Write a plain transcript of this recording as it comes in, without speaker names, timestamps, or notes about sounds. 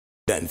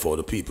Then for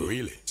the people,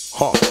 really.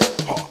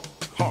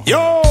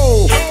 Yo!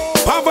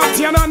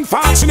 Poverty and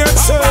unfortunate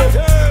serve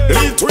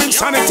lead to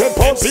insanity.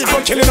 Poor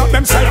people killing up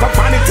themselves for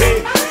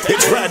vanity.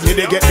 It's Bradley,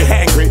 they get me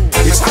hangry.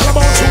 It's all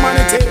about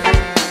humanity.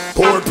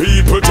 Poor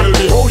people tell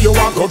me how you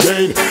want to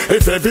gain.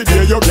 If every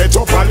day you get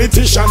a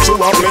politician to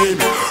a blame,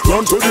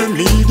 run to the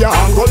media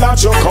and go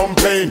at your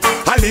complain.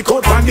 I lick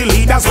out on the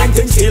leaders when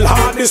things still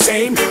hard the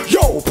same.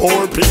 Yo,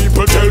 poor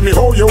people tell me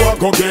how you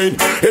want to gain.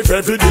 If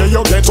every day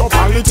you get a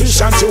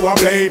politician to a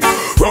blame,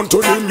 run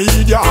to the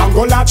media and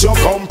go at your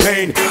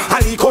complain.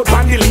 I lick out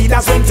on the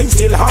leaders when things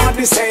still hard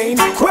the same.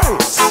 Well,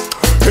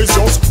 it's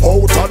just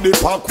out of the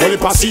pack, well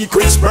if a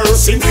secret's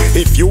bursting.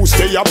 If you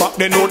stay back,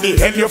 then know the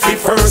hell you feel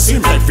first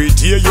him. Every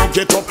day you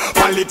get up,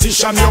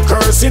 politician you're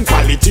cursing.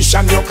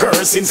 Politician you're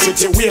cursing,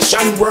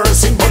 situation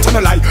worsening. But on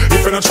a lie,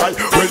 if you don't try,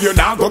 well you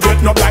not go get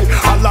no blight.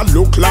 All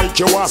look like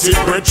you a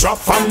secret drop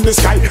from the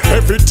sky.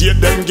 Every day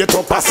then get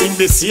up, passing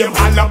the same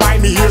alibi.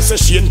 Me here say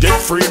she ain't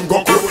get free, go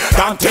cook,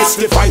 can't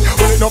testify.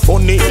 Well it's not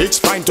funny, it's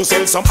fine to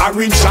sell some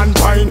orange and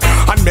pine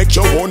and make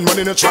your own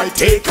money, no try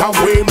take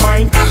away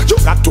mine.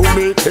 You got to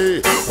make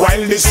hay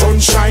while the sun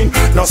shine.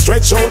 Now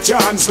stretch out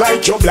your hands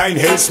like you're blind.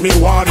 Helps me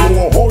want to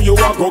know how you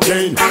are go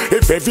gain.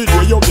 If every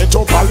day you get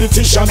a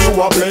politician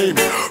you are blame,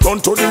 run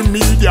to the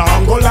media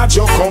and go at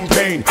your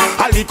complain.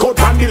 I lick out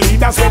on the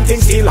leaders when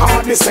things still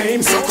hard the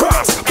same.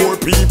 Cross, poor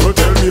people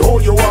tell me how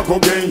you are go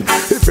gain.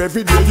 If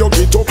every day you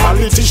get a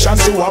politician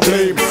you are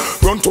blame,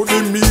 run to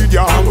the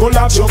media and go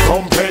at your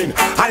complain.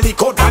 I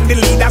lick out on the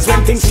leaders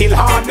when things still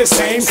hard the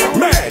same.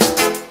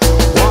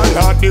 Man,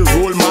 Lord, the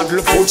role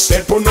model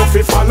footstep on no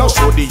fi follow.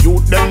 Show the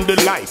youth them the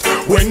light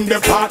when they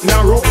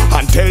partner up,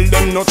 and tell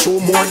them not show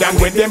more than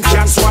when them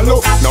can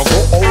swallow. Now go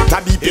out a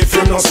deep if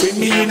you not swim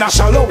me in a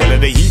shallow. Well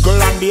the eagle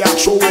and the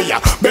actual way,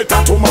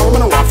 better tomorrow. Me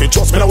no want fi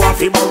trust, me no want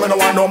fi borrow, me no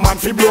want no man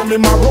fi blow me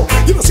marrow.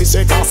 You know see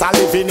say cause I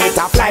live in it,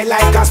 I fly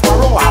like a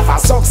sparrow. Have a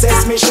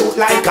success, me shoot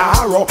like a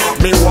arrow.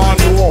 Me want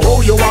to know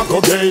how you want to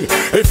gain.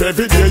 If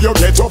every day you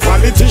get a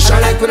politician.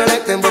 I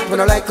like them, but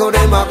when I like how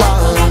them are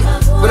born.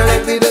 When I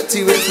like the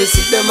dirty ways, we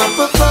see them a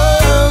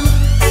perform.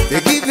 They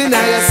giving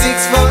I a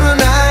 6 for a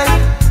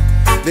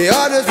 9. The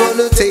others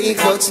wanna take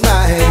what's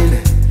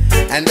mine,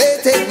 and they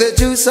take the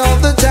juice all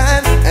the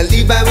time and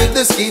leave by with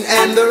the skin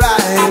and the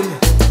rhyme.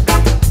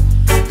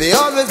 They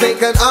always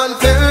make an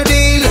unfair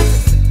deal.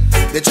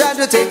 They try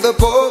to take the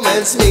poor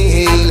man's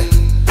meal.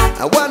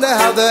 I wonder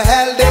how the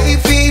hell they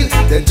feel.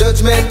 The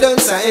judgment done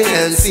sign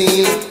and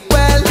seal.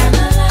 Well,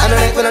 I don't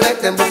like when I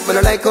like them, but when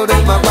I like how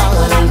them are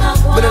born.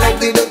 When I like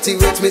the dirty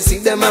words, me see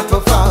them a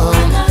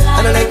perform.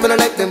 I don't like when I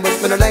like them, but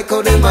when I like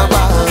how them are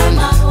born.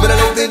 When I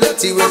like the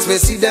dirty words, me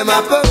see them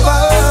a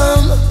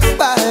perform.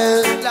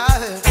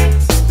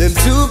 Them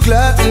too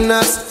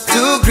gluttonous,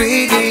 too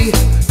greedy,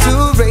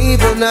 too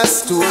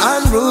ravenous, too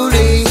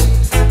unruly.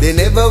 They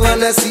never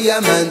wanna see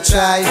a man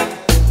try.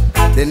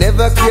 They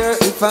never care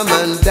if a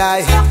man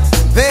die.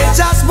 They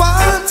just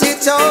want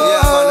it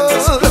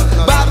all,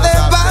 but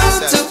they're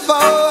bound to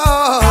fall.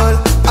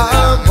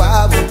 Oh,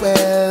 wow,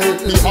 well.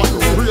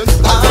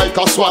 Like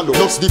a swallow,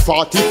 lost the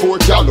 44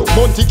 gallo.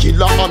 Monty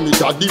killer and me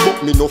daddy,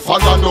 but me no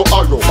follow no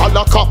arrow.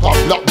 Follow copper,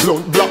 black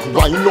blunt, black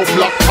wine, no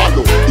black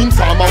hollow.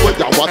 Informer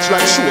weather watch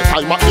like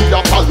showtime at the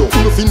Apollo.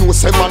 You know no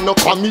say man no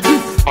comedy,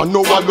 and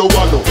no wallow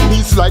wallow.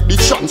 Me's like the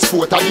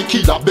transport and the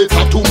killer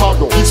better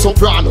tomorrow. The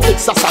soprano,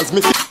 exercise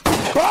me.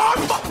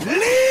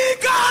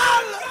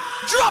 Legal!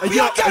 Drop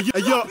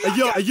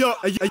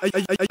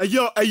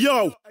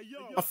yo,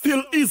 I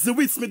feel easy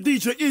with me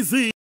DJ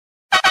Eizzy.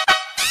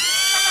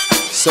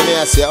 So me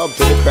I say up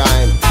to the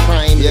crime.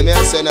 Yeah, me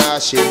I say nah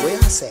shit. What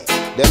you say?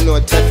 Them no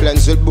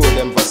Teflons will board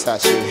them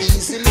Versace.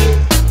 Easily.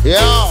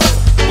 Yeah,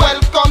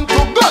 welcome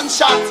to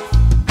Gunshot.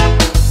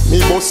 Me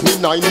bust me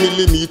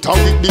 9mm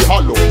with the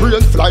hollow.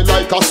 Brain fly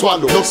like a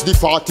swallow. Lost the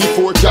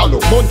 44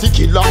 gallo. Monty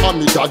killer and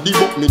me daddy,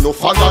 but me no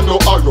follow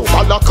no arrow.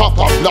 Follow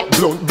copper, black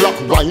blunt, black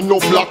wine, no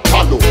black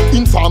hollow.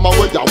 Informer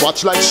where you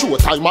watch like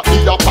showtime at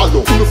the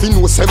Apollo. You know fi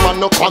no say man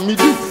no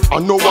comedy,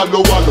 and no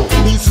wallow wallow.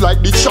 Me's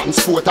like the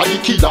transport and the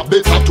killer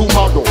better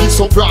tomorrow. The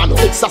soprano,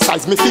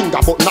 exercise me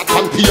finger but not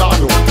on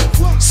piano.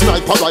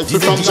 Sniper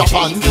rifle from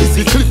Japan, is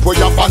the clip where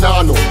you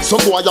banana. Some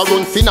boy you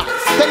run finna,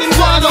 tell him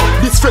guano.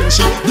 This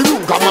Frenchie, the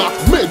Ruger mark,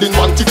 made in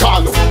Monte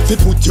Carlo. They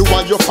put you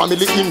and your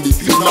family in the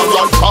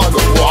funeral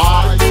parlor.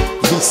 Why?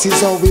 This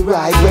is how we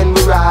ride when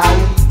we ride.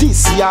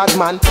 This yard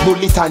man,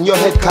 bullet and your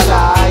head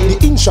collide.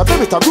 The Intra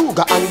Beretta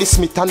Ruger and the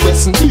Smith &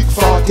 Wesson Big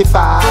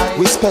 45.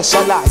 We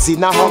specialize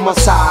in a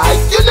homicide.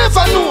 You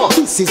never know.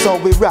 This is how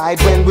we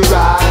ride when we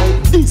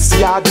ride. This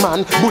yard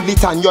man,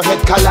 bullet and your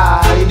head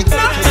collide.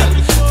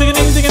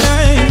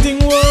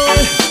 Ting-a-ding-ting-a-ding, whoa.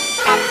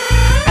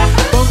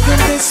 Woke up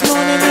this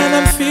morning and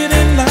I'm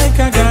feeling like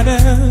I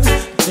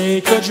gotta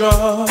take a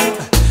drug.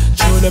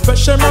 Through the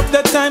pressure of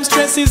the time,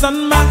 stress is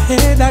on my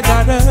head. I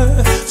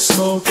gotta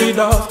smoke it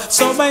off.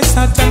 So I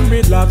sat and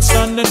relax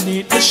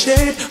underneath the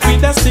shade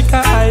with a stick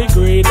of high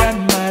grade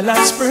and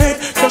mild spread.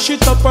 Crush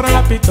it up or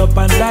wrap it up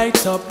and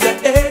light up the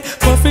air.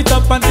 Puff it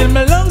up until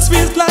my lungs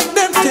feel like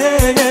them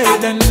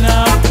dead. And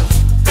now,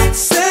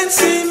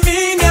 sensing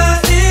me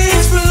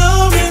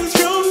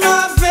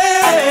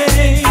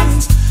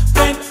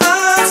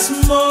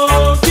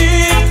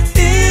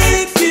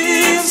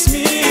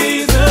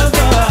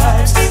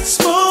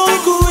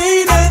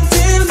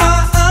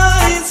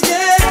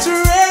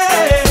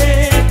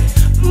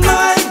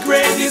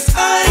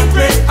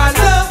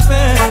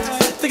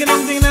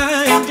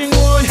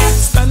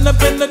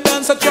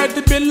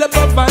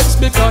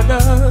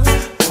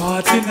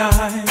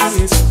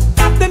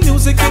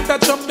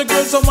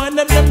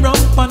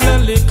the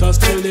liquor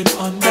chilling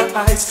on the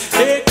ice.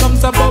 Here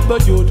comes a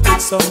bubble youth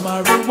with some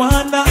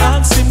marijuana.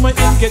 Ask him where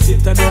he get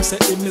it and him say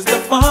him is the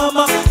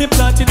farmer. He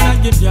planted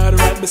in him yard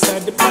right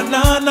beside the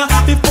banana.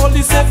 If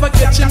police ever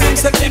catch him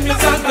say him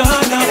is a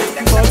Ghana.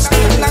 But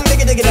still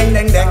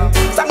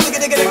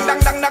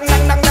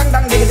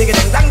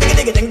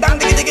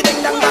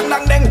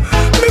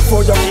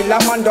before you kill a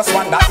man, just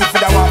wonder if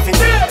you want it.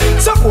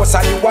 Suppose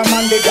you a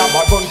man, they have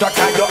a gun to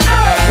tie you.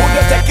 Would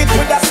you take it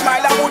with a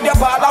smile, or would you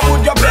ball, or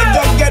would you beg?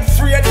 Just get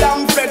free and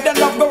damn fed, and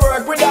love the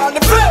work with all the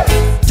fed.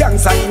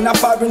 Gangs are in a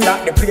foreign,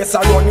 not the place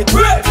I run it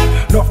with.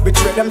 Enough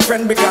betray them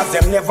friend because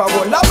them never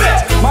roll a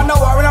bit. Man, I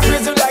war in a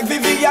prison like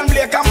Vivian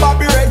Blake and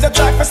Bobby Ray. They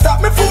try to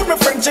stop me food, my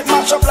friendship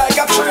mash up like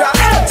a tree of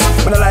eggs.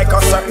 When I like a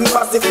certain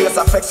passive face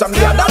affects from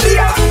the other day.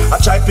 I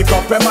try pick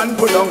up a man,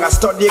 put on a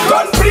study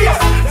gun play.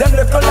 Them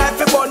little life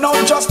they burn out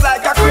just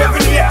like a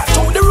craving here.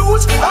 To the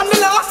rules and the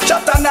law,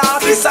 shut and now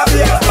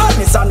disappear.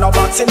 Badness and no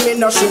boxing, me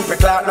no shrimp,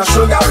 clout, no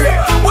sugar ray.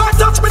 Why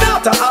touch me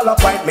daughter, all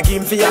up point, me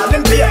give for all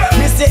them beer.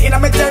 Me stay in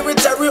my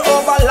territory,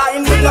 over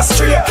line, me no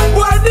stray.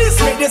 Why this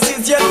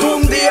is your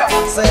doom day.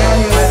 Say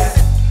anyway,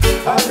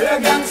 I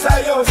beg and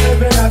say you see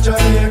me in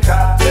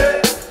Jamaica.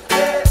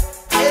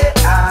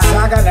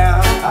 Saga now,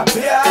 I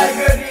be I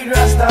get the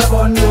rest of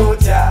on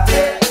road, yeah.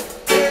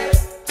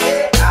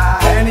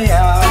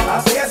 Anyhow,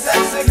 I see a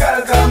sexy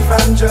girl come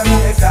from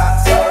Jamaica.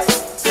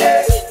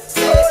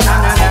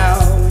 Now,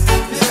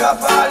 pick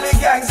up all the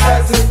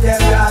gangsters with them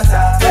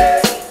data.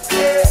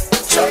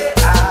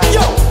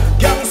 Yo,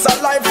 gangster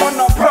life on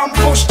a prom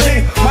push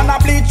thing. Man a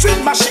bleach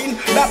with machine,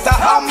 that a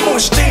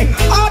ambush thing.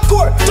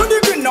 Hardcore, to the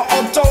green no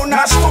uptown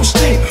hash push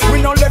thing.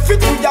 We no left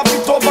it, we have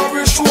it over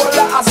our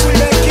shoulder as we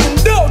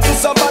making dough. To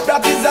survive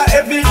that is a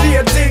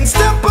everyday thing.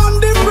 Step on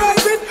the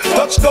private,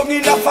 touch down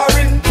in a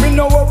foreign. Me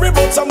no worry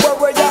about somewhere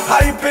where you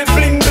hype it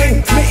bling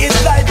bling. Me is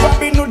like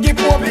Robin Hood, give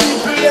poor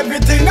people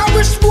everything. I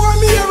wish for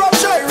me here a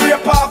try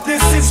rape off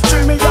this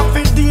history. Me have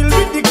to deal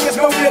with the case,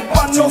 no wait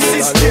on no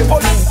system.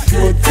 But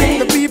good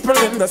thing the people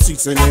in the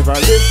streets they never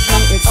live.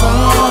 It's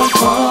all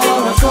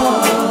for a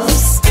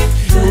cause.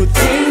 Good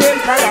thing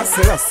Empire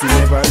Selassie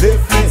never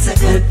live me. It's a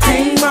good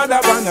thing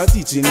Mother Banner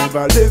teaching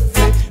never live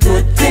me.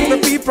 Good thing the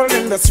people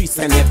in the streets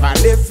they never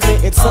live me.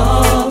 It's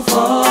all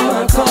for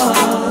a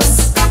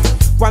cause.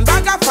 One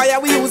bag of fire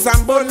we use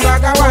and burn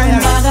bag of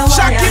wire.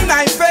 Shocking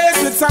knife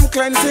face with some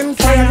cleansing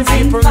fire.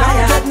 People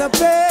now get no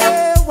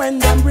pay when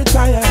them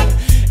retire.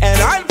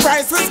 And all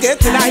prices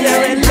getting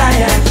higher and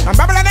higher. And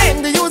Babylon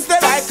ain't the use they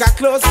like a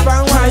close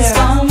span wire.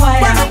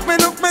 When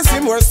look me see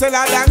more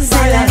seller than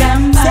buyer.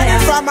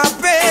 Selling from a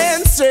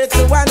pen straight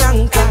to an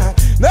anchor.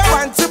 No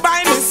one to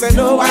buy me, so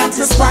no one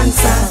to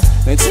sponsor.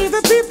 They treat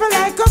the people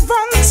like a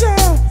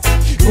vulture.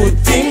 Good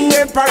thing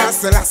Emperor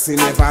Selassie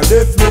never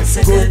left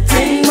me. Good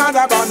thing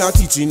Mother Banner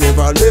teaching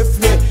never left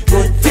me.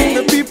 Good thing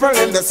the people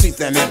in the street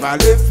they never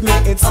left me.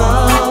 It's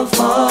all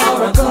for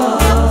a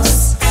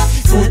cause.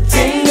 Good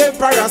thing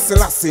Emperor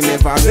Selassie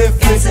never left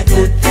me. It's a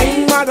good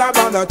thing Mother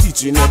Banner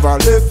teaching never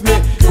left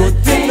me.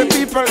 Good thing the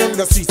people in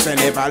the streets they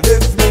never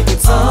left me.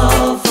 It's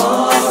all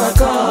for a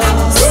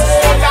cause.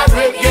 Well, that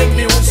reggae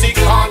music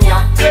on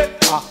ya.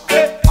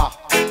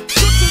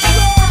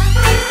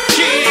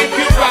 Keep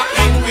you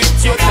rocking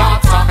with your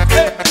daughter.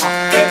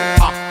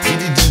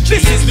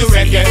 This is the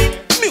reggae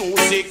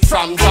music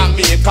from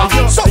Jamaica.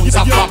 Sounds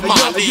of Bob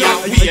Marley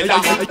and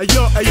Wheeler.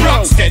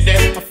 Rock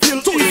steady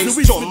to this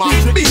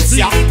stomach beats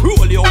ya.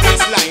 Roll your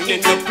waistline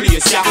in the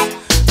place ya.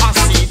 I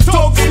see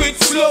thugs with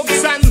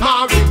slugs and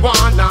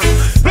marijuana.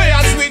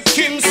 Players with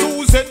Kim,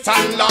 Suzette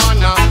and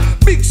Lana.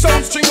 Big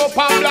sound string up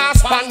and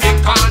blast on the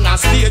corner.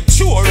 Stay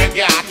true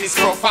reggae artist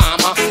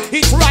performer.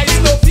 It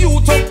rise up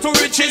youth up to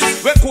riches.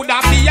 We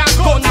coulda be a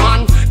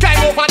gunman.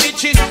 Climb over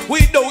ditches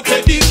without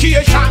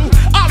education.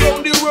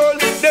 Around the world,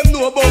 them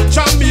know about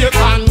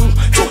Jamaican.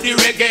 To the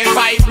reggae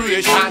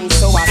vibration.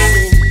 So I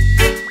sing,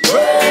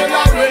 well,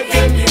 a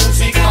reggae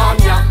music on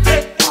ya.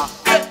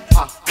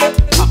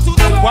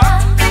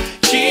 What?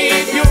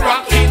 Keep you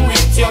rocking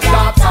with your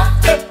daughter.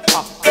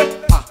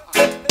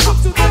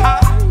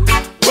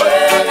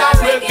 Well, a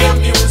reggae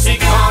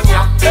music on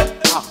ya.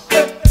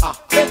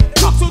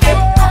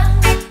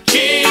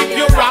 Keep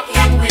you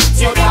rocking with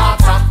your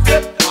daughter.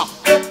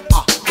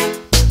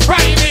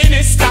 Prime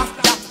Minister,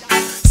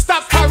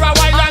 stop for a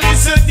while and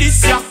listen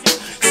this ya.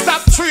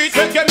 Stop treat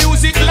reggae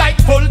music like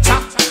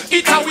culture.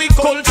 It's a we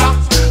culture.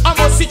 I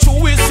must see you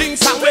will sing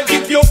song will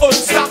give you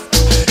unstuck.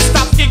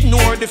 Stop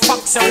ignore the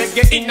facts and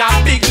reggae in a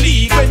big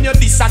league. When you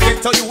disagree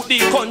to you the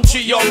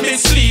country you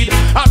mislead.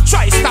 I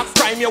try stop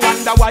crime you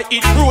wonder why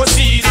it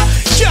proceed.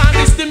 Can't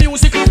miss the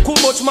music look how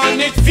much man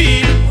it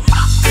feel.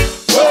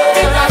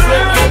 Well, I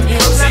reggae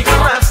music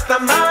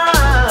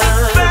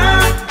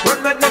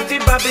Run with naughty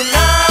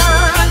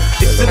Babylon.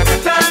 This is the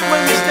time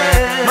when we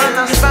stand. Man,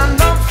 I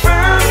stand up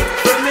firm.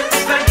 Firm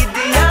it's like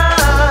Gideon.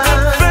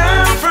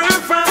 Firm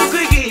from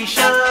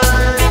creation.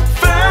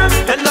 Firm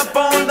and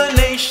upon the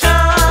nation.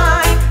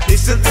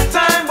 This is the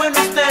time when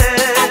we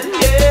stand,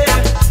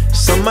 yeah.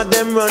 Some of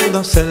them run,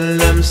 don't sell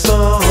them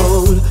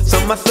soul.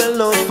 Some are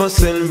sell out for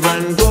silver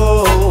and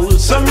gold.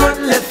 Some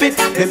run left it,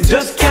 them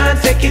just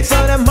can't take it, so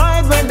them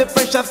hide when the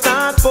pressure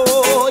start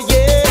pour,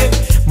 yeah.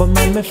 But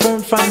man, me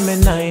firm from me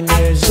 9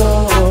 years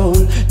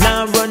old.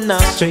 Now run now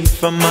straight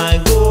for my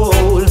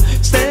goal.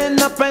 Stand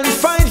up and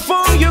fight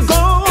for your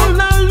goal.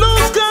 Now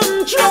lose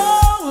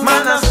control.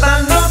 Man, I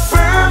stand up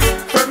firm,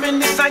 firm in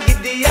this I get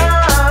the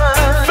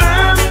eye.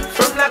 Firm,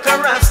 firm like a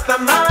Rasta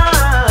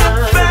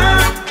man.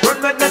 Firm,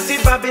 run back dirty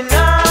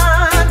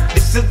Babylon.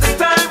 This is the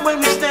time when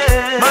we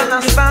stand. Man, I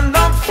stand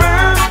up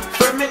firm,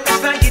 firm in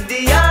this I get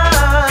the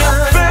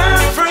eye. Firm,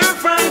 firm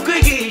from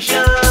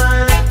creation.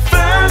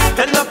 Firm,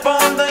 and up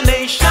on the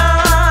nation.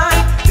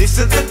 This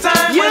is the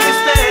time when we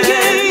stand.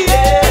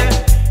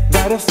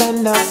 Gotta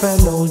stand up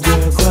and hold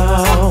your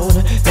ground.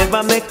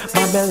 Never make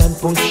Babylon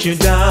push you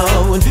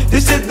down.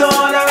 This is the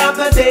order of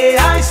the day,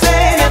 I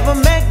say. Never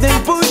make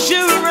them push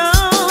you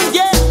around.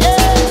 Yeah,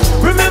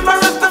 yeah. Remember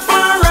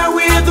Rastafari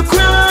wear the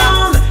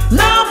crown.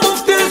 Now move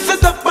still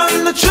sit up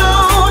on the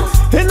throne.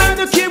 And I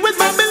don't care what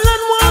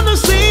Babylon wanna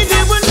see.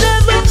 They will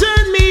never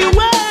turn me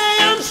away.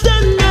 I'm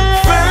standing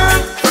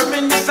firm, firm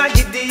in this I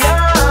get the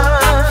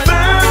eye.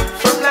 Firm,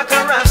 firm like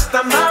a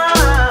Rasta man.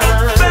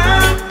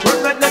 Firm, run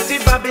like dirty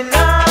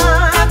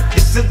Babylon.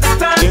 This is the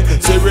time.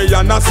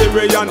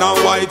 Syriana,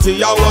 Whitey,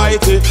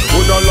 who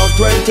don't love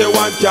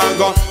 21 can't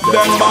go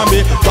them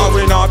mommy. Cause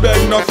we not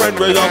beg no friend,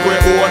 we have we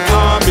own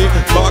army.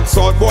 Box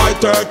out boy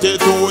 32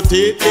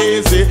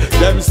 Eizzy.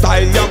 Them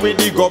style yeah we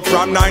dig up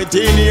from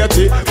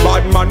 1980.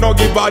 Bad man no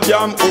give a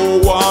damn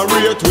who want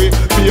rate we.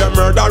 Be a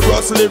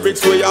murderous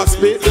lyrics we a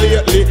spit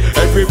lately.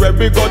 Everywhere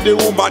we go the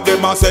woman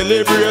them a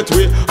celebrate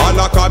we. All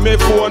I call me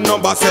phone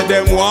number say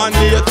them want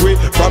date we.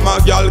 From a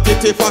girl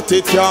kitty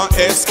fatty can't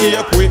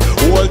escape we.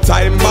 Whole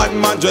time bad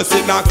man just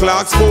in a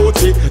Clark's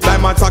booty.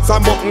 Diamond tax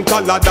and button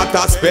collar that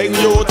a spend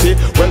duty.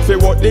 When fi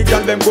what the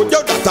girl them good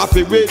yo that a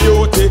fi with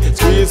duty.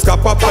 Squeeze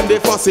cap up on the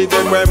fussy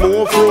them we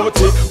move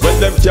fruity. When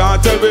them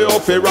can't tell we how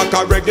fi rock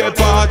a reggae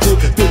party.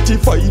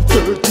 25,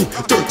 30,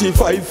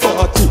 35,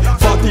 40,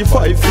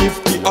 45,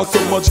 50. How so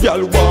much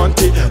girl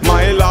want it.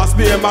 My last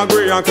name a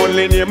Grey and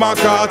only name a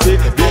Carty.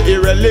 The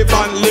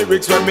irrelevant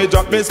lyrics when me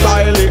drop me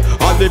style.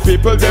 All the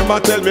people them a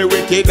tell me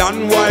wicked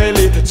and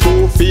wily.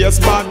 Screw face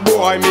bad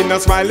boy me no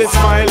smiley.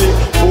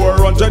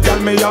 400 girl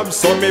me have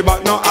so me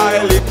back no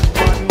highly.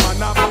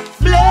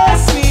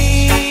 Bless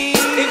me.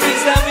 If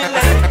it's not me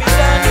let it be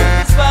done.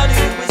 If it's body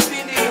you will be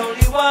the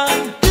only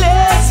one.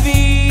 Bless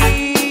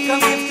me.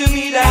 Come give to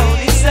me the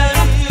Holy Son.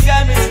 You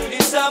got me through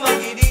this summer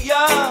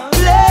Gideon.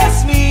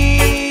 Bless me.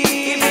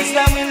 If it's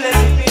not me let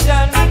it be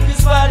done. If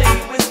it's body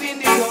you will be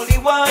the only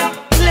one.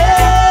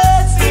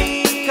 Bless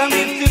me. Come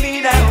give to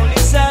me the Holy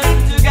Son.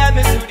 You got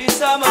me through this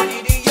summer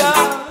Gideon.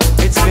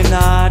 It's been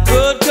hard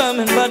road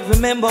coming, but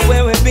remember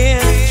where we've been.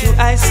 Through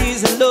high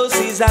seas and low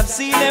seas, I've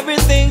seen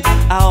everything.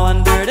 I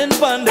wondered and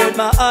pondered,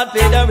 my heart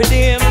played a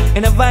rhythm.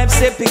 In a vibe,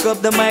 say pick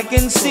up the mic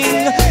and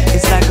sing.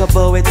 It's like a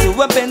poet to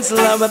a pencil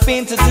or a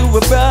painter to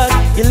a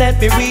brush. You let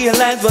me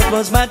realize what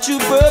was my true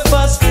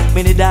purpose.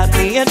 Many doubt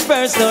me at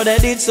first, know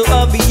that it's so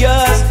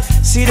obvious.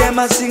 See them,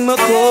 I sing my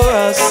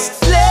chorus.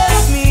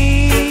 Bless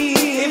me,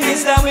 if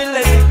it's not will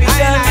let it be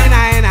done.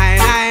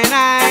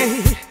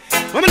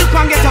 When me look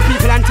and get up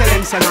people and tell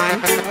them say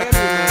man,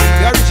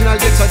 the original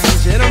gets a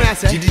DJ, you know me I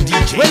say.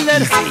 Well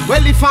then,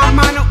 well if a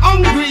man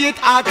hungry it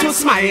hard to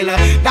smile.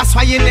 That's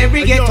why you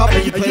never get up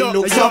people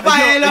look so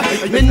vile.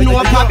 Me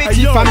know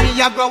poverty from me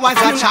I grow as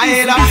a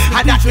child.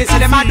 And that me see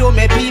them I do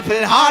me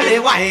people all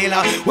the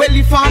while. Well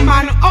if a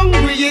man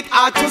hungry it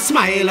hard to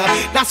smile.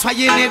 That's why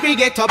you never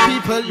get up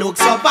people look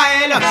so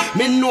vile.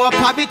 Me know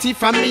poverty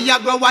from me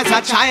I grow as a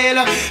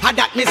child. And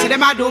that me see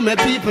them I do me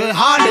people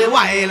all the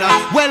while.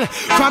 Well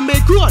from me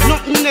grow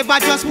nothing never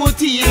just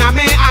put in a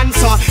me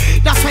answer.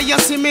 That's why you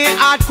see me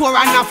hardcore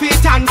and a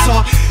fit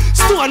answer.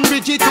 Stone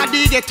Bridge it a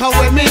the ghetto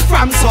where me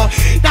from so.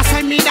 That's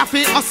why me da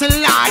fi hustle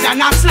hard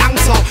and a slang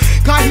so.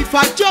 Cause if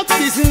a drug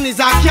business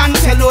I can't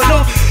tell you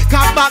no.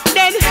 Cause back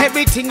then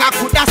everything I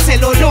could a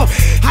sell you no.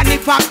 And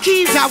if a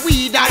keys a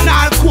weed and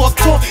all coke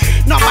too.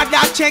 Nobody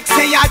check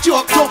say a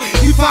joke too.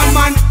 If a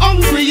man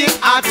hungry it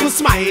hard to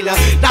smile.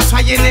 That's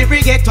why you never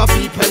get up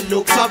people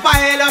look so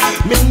vile.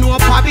 Me know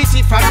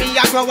poverty from me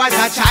I grow as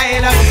a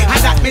child. And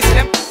that me see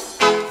them.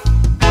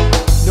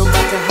 No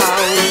matter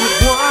how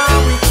you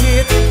want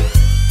wicked,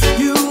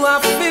 you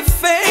have to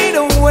fade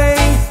away.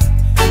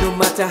 No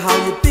matter how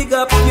you pick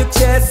up your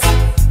chest,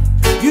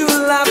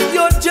 you'll have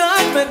your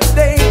judgment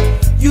day.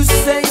 You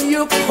say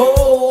you're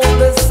cold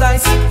as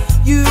ice,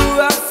 you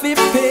have to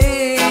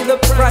pay the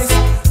price.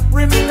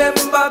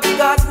 Remember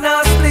God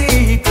not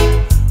sleep.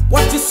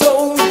 What you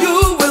sow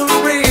you will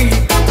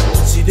reap.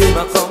 See them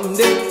a come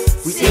there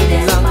with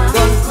them long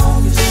gun,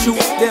 shoot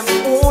them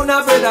on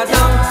a brother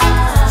down.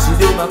 See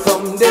them a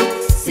come there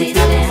with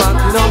them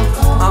magnum.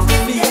 I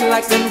feel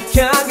like them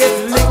can't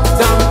get licked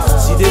down.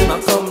 See them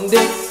a come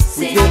there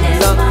with them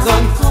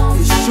long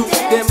gun, shoot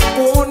them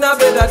on a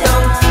brother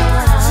down.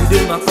 See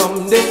them a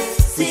come there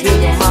with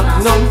them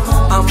magnum.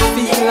 I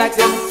feel like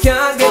them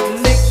can't get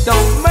licked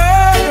down.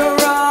 Murderer.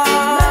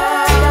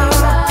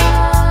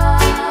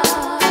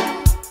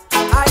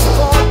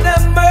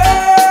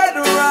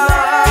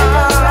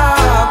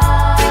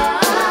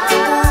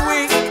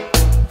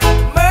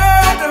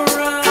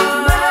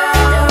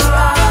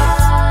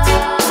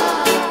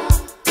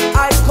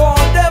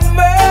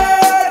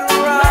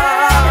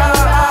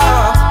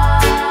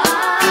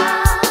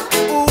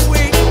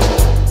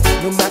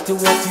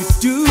 matter what you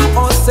do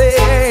or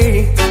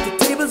say, the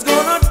table's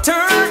gonna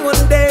turn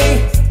one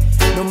day.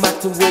 No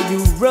matter where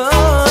you run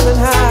and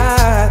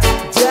hide,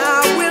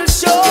 Jah will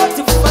sure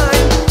to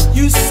find.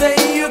 You say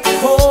you're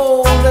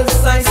cold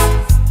as ice,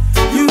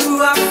 you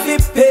have to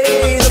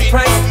pay the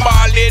price.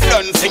 Marley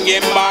done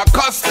singing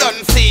Marcus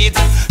done seed.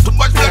 Too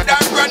much blood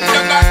that run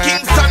down at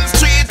Kingston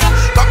Street.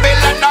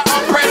 Babylon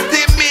oppress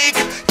the meek.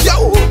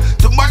 Yo,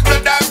 too much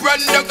blood that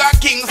run down at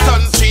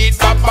Kingston Street.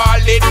 But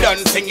Marley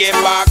done singing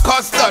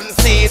Marcus done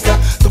seed.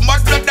 Too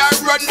much blood that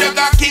run down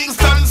at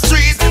Kingston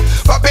Street.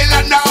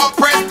 Babylon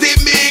oppress the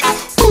meek.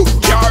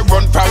 Can't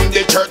run from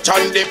the church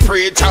and the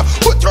preacher,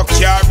 but you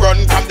can't run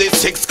from the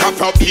six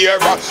cup up here.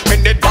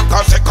 Minute back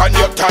a second,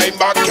 your time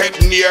back get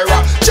nearer.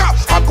 Jah,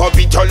 I go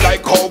beat you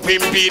like hope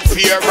him beat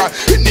fear.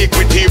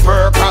 Iniquity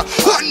worker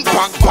and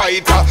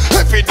backbiter.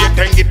 Every day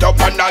then get up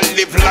and I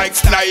live like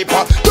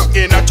sniper. Look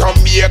in at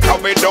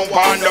Jamaica, we don't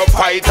want no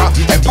fighter.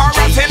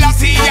 Emperor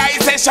Selassie, I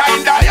say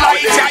shine the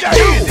light at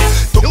you.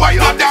 To my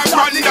mother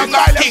run down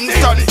a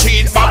Kingston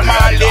Street, but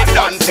Marley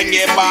done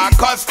singing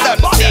Marcus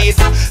done seed.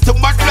 Too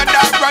much blood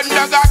that run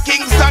down a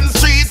Kingston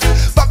Street.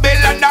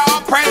 Babylon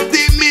oppress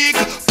the meek.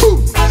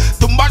 Boom.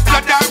 Too much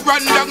blood that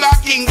run down a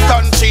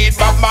Kingston Street,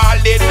 but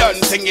Marley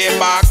done singing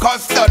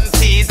Marcus done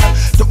seed.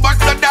 Too much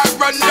blood that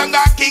run down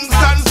a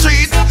Kingston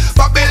Street.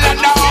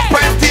 Babylon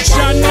oppress the meek.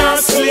 Shall not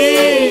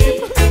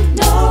sleep.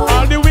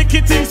 All the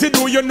wicked things you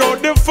do, you know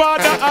the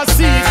Father I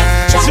see.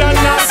 Shall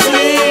not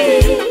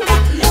sleep.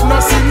 No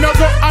sin, no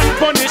go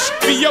unpunished.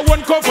 Be your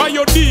one cover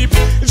your deep.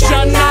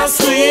 Shall not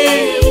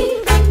sleep.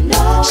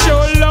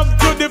 Show love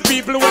to the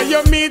people when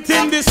you meet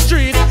in the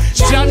street.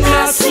 Shall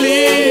not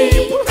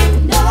sleep.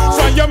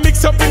 So you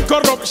mix up in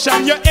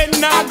corruption, your end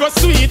now go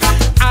sweet.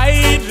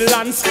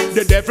 Idlers,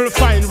 the devil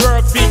find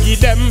work figgy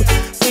them.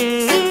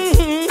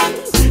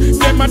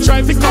 Them a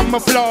try to come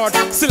afloat,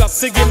 still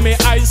I give me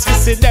eyes to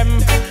see them.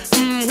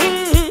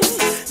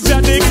 Jah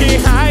they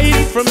can't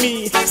hide from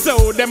me,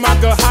 so them a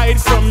go hide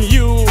from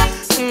you.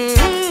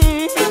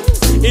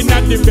 In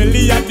the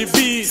belly of the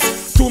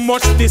beast, too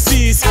much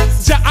disease.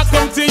 Jah I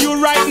come to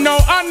you right now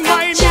on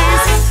my knees.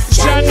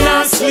 Jah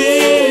not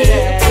sleep.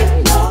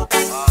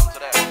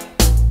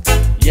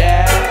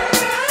 Yeah.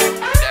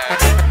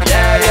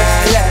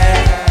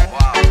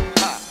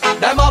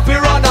 Them up we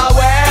run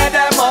away,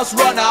 them must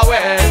run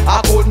away.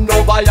 I couldn't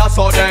over ya,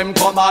 so them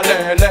come a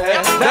lele.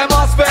 Them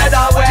must fade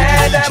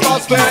away, them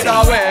must fade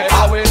away.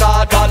 I will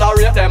not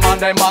tolerate them and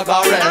them a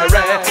go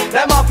re-re.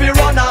 Them up we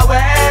run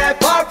away,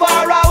 far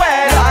far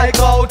away. Like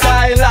out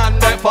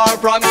Thailand, they far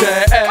from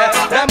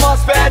JA. Them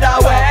must fade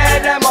away,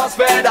 them must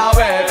fade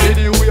away.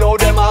 Video how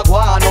them a go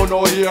on,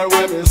 no hear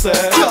what me say.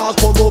 Can't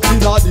come up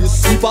inna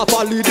this, if I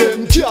follow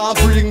them can't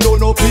bring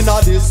none up inna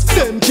this.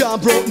 Them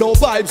can't broke no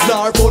vibes,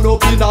 nor fun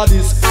up inna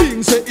this.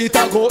 Things say it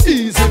a go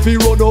easy if you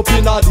run up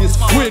inna this.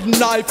 With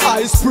knife,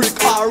 ice, brick,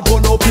 or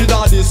gun up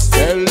inna this.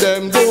 Tell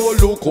them don't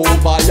look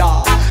over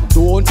ya,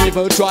 don't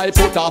even try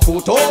put a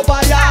foot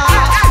over ya.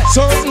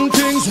 Certain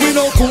things we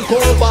no cook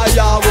over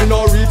ya, we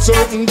no read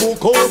certain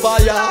book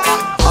over ya.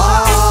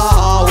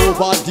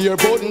 Over there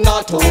but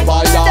not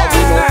over ya.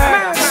 We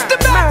no step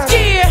back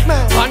here.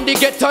 And the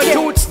ghetto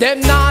youths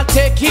them not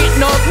take it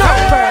no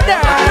further.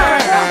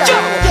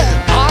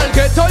 All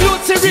ghetto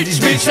youths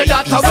rich, me say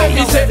that a way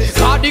me say.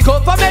 Cause the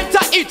government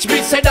a itch,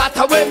 me say that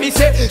a way me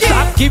say.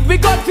 Stop give me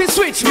gun fi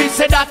switch, me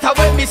say that a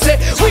way me say.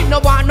 We no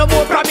want no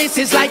more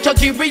promises like you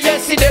give me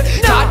yesterday.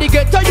 Cause the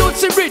ghetto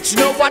youths rich,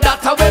 no one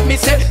that a way me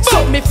say.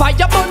 So me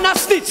fire burn a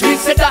stitch, me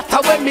say that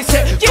a way me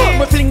say. Come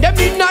we fling them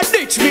in a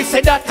ditch, me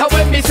say that a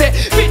way me say.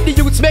 With the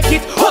youths make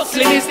it,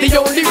 hustling is the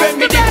only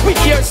remedy. We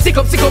here stick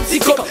up, stick up,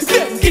 stick up.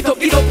 Then get up,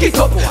 get up, get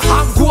up.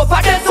 And go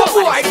over there so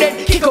boy,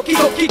 then kick up, kick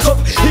up, kick up.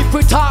 If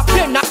we talk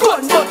then a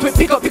gun, but we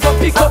pick up, pick up,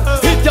 pick up.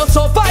 If you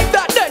survive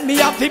that, then me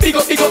have to big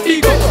up, big up,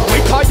 big up. We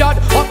tired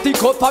of the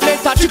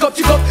government a chick up,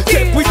 chick up.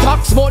 Take we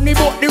tax money,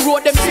 but the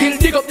road them still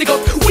dig up, dig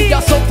up. We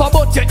are suffer,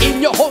 but you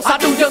in your house, I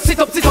do just sit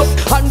up, sit up.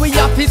 And we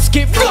have to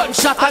skip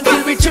gunshot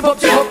until we chip up,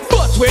 chip up.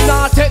 But we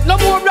not take no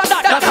more of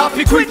that have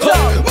to quit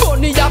up.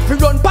 Money have to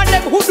run by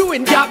them who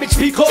doing garbage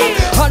pick up.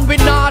 And we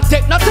not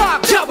take no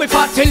talk, yeah we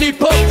fat to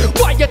lip up.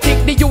 Why you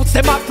think the youths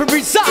them have to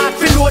resort,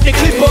 fi load the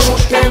clip up?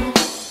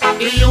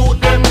 The youth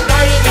them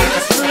dying in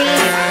the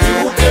streets.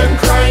 Youth them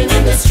crying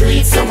in the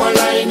streets. Some are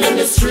lying in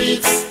the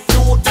streets.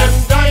 Youth them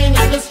dying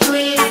in the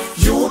streets.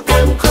 Youth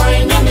them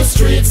crying in the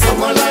streets.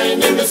 Some are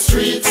lying in the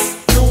streets.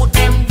 Youth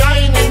them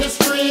dying in the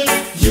streets.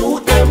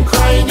 Youth them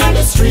crying in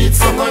the streets.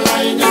 Some are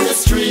lying in the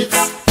streets.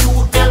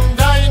 Youth them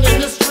dying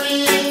in the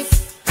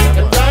streets.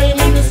 Them dying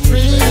in the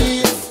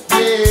streets.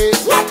 Yeah.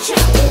 Watch it,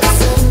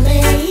 it's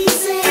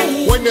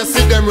amazing. When you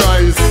see them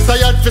rise,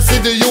 tired to see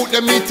the youth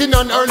them meeting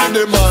and early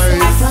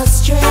demise.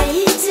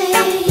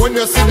 Frustrating. When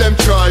you see them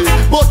try,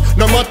 but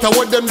no matter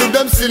what them do,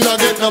 them still not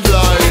get no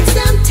blind.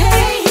 Them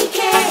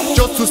taking.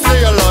 Just to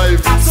stay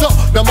alive. So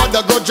no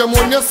matter grudge them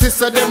when you see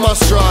say them a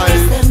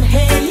strive. Them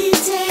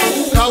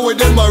hating. How when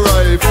them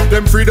arrive,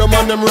 them freedom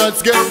and them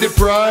rights get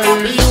deprived.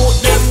 The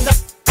youth them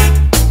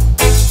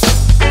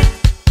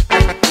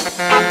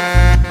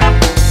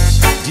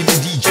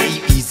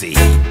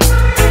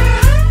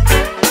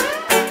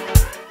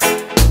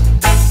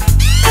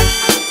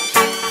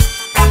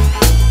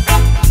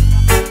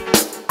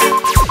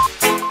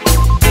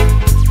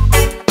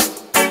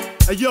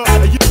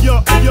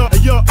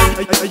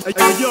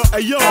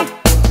Hey yo,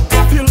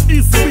 feel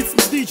Eizzy beats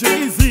me, DJ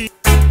Eizzy.